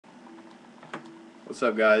What's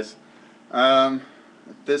up, guys? At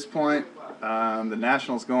this point, the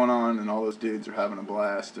Nationals going on, and all those dudes are having a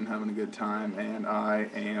blast and having a good time, and I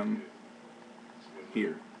am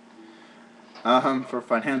here. For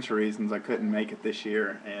financial reasons, I couldn't make it this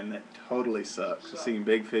year, and it totally sucks. Seeing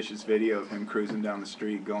Big Fish's video of him cruising down the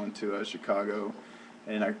street going to Chicago,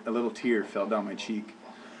 and a little tear fell down my cheek.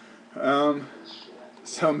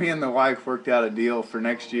 So me and the wife worked out a deal for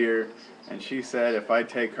next year, and she said if I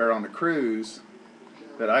take her on the cruise,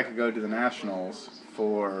 that I could go to the Nationals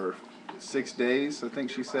for 6 days. I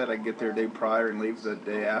think she said I'd get there a day prior and leave the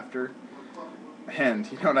day after. And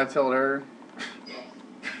you know what I told her?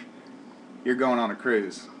 You're going on a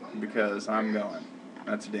cruise because I'm going.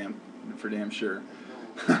 That's for damn sure.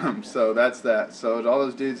 So that's that. So to all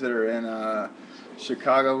those dudes that are in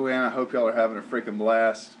Chicago, man, I hope y'all are having a freaking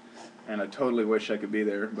blast. And I totally wish I could be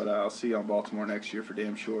there, but I'll see y'all in Baltimore next year for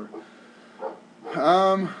damn sure.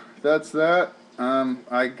 That's that.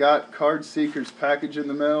 I got Card Seeker's package in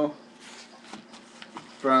the mail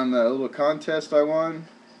from the little contest I won.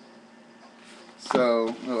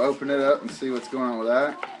 So we'll open it up and see what's going on with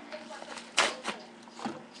that.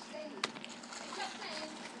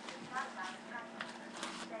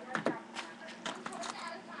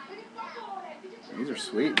 These are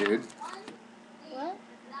sweet, dude. What?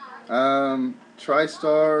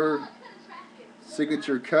 TriStar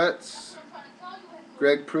Signature Cuts,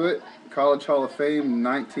 Greg Pruitt, College Hall of Fame,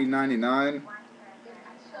 1999.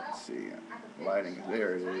 Let's see, lighting,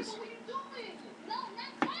 there it is.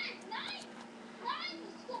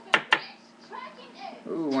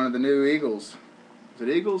 Ooh, one of the new Eagles. Is it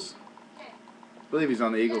Eagles? I believe he's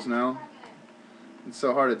on the Eagles now. It's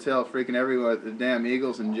so hard to tell. Freaking everyone, the damn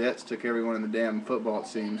Eagles and Jets took everyone in the damn football, it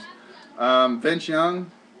seems. Vince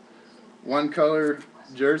Young, one color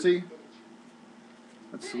jersey.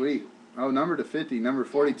 That's sweet. Oh, number to 50. Number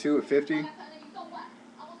 42 at 50.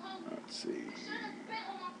 Let's see.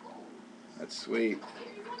 That's sweet.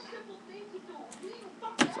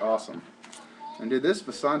 That's awesome. And dude, this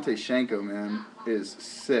Basante Shenko, man, is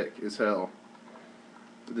sick as hell.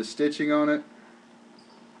 The stitching on it.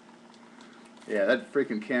 Yeah, that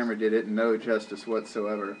freaking camera did it no justice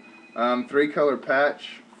whatsoever. 3-color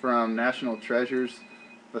patch from National Treasures.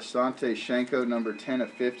 Basante Shenko, number 10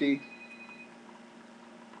 of 50.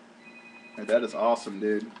 Hey, that is awesome,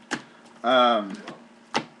 dude. That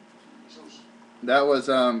was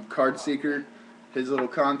Card Seeker, his little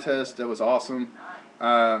contest. That was awesome.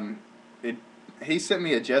 He sent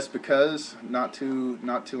me a Just Because not too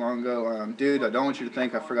long ago. Dude, I don't want you to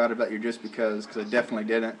think I forgot about your Just Because I definitely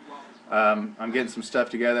didn't. I'm getting some stuff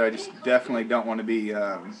together. I just definitely don't want to be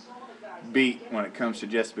beat when it comes to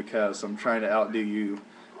Just Because. I'm trying to outdo you.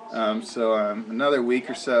 So another week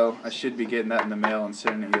or so, I should be getting that in the mail and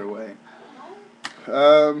sending it your way.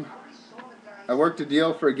 I worked a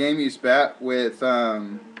deal for a game use bat with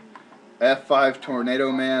F5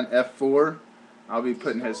 Tornado Man F4. I'll be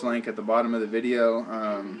putting his link at the bottom of the video.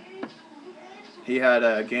 He had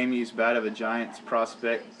a game use bat of a Giants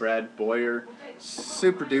prospect, Brad Boyer.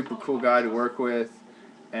 Super duper cool guy to work with,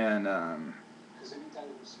 and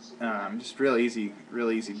just real easy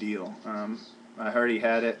deal. I heard he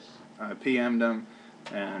had it. I PM'd him,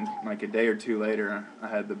 and like a day or two later, I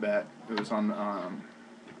had the bat. It was on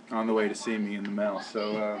the way to see me in the mail.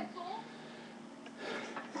 So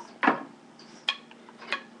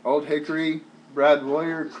Old Hickory, Brad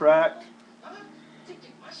Boyer, cracked.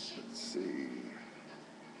 Let's see.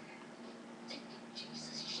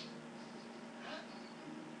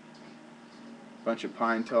 Bunch of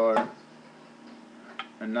pine tar,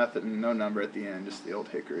 and nothing, no number at the end, just the Old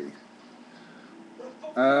Hickory.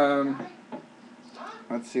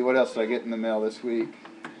 Let's see, what else did I get in the mail this week?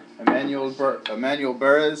 Emmanuel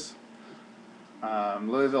Burris,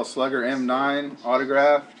 Louisville Slugger M9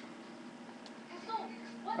 autographed.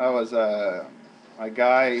 That was a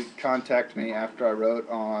guy contacted me after I wrote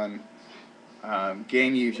on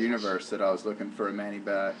Game Use Universe that I was looking for a Manny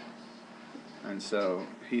bat. And so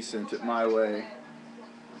he sent it my way.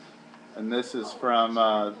 And this is from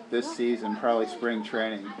this season, probably spring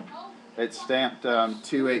training. It's stamped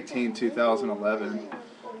 2/18/2011.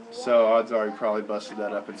 So odds are he probably busted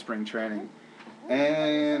that up in spring training.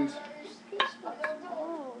 And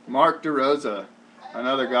Mark DeRosa,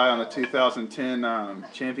 another guy on the 2010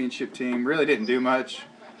 championship team. Really didn't do much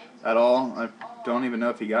at all. I don't even know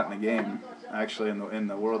if he got in the game, actually, in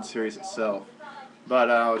the World Series itself.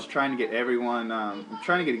 But I was trying to get everyone, I'm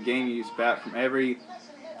trying to get a game use bat from every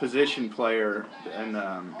position player in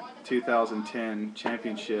 2010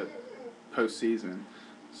 championship postseason.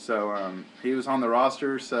 So he was on the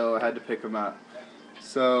roster, so I had to pick him up.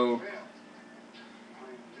 So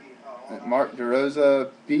Mark DeRosa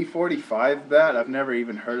B45 bat. I've never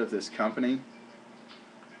even heard of this company.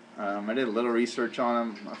 I did a little research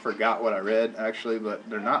on them. I forgot what I read actually, but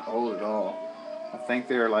they're not old at all. I think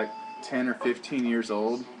they're like 10 or 15 years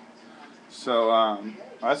old. So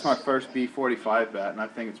that's my first B45 bat, and I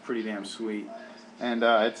think it's pretty damn sweet. And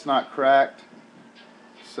it's not cracked,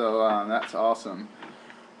 so that's awesome.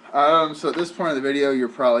 So at this point of the video, you're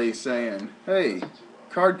probably saying, "Hey,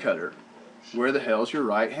 card cutter, where the hell's your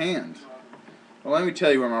right hand?" Well, let me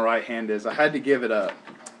tell you where my right hand is. I had to give it up.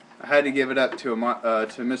 I had to give it up to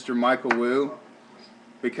Mr. Michael Wu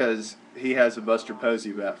because he has a Buster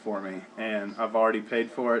Posey bat for me, and I've already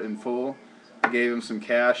paid for it in full. I gave him some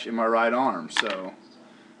cash in my right arm, so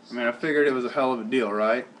I mean, I figured it was a hell of a deal,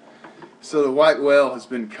 right? So the white whale has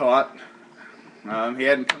been caught. He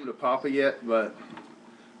hadn't come to Papa yet, but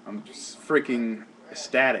I'm freaking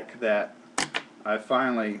ecstatic that I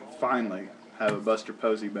finally have a Buster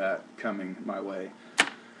Posey bat coming my way.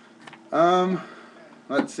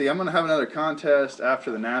 Let's see, I'm going to have another contest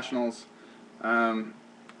after the Nationals.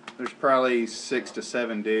 There's probably 6 to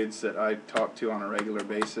 7 dudes that I talk to on a regular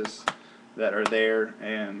basis that are there,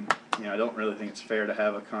 and you know, I don't really think it's fair to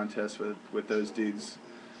have a contest with those dudes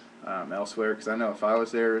elsewhere, because I know if I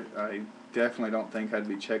was there, I definitely don't think I'd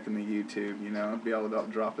be checking the YouTube. You know, it'd be all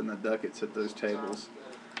about dropping the ducats at those tables.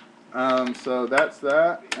 So that's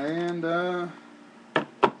that, and I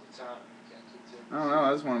don't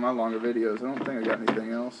know, that's one of my longer videos. I don't think I got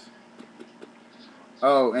anything else.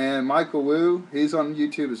 Oh, and Michael Wu, he's on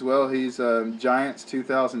YouTube as well. He's Giants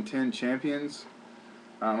 2010 champions.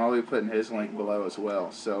 I'll be putting his link below as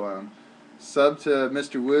well. So sub to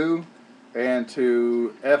Mr. Wu and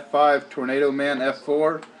to F5 Tornado Man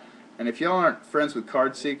F4. And if y'all aren't friends with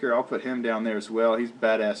Card Seeker, I'll put him down there as well. He's a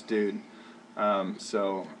badass dude.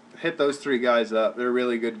 So hit those 3 guys up. They're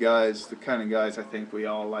really good guys. The kind of guys I think we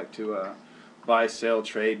all like to buy, sell,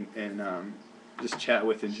 trade, and just chat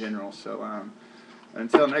with in general. So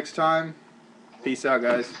until next time, peace out,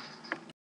 guys.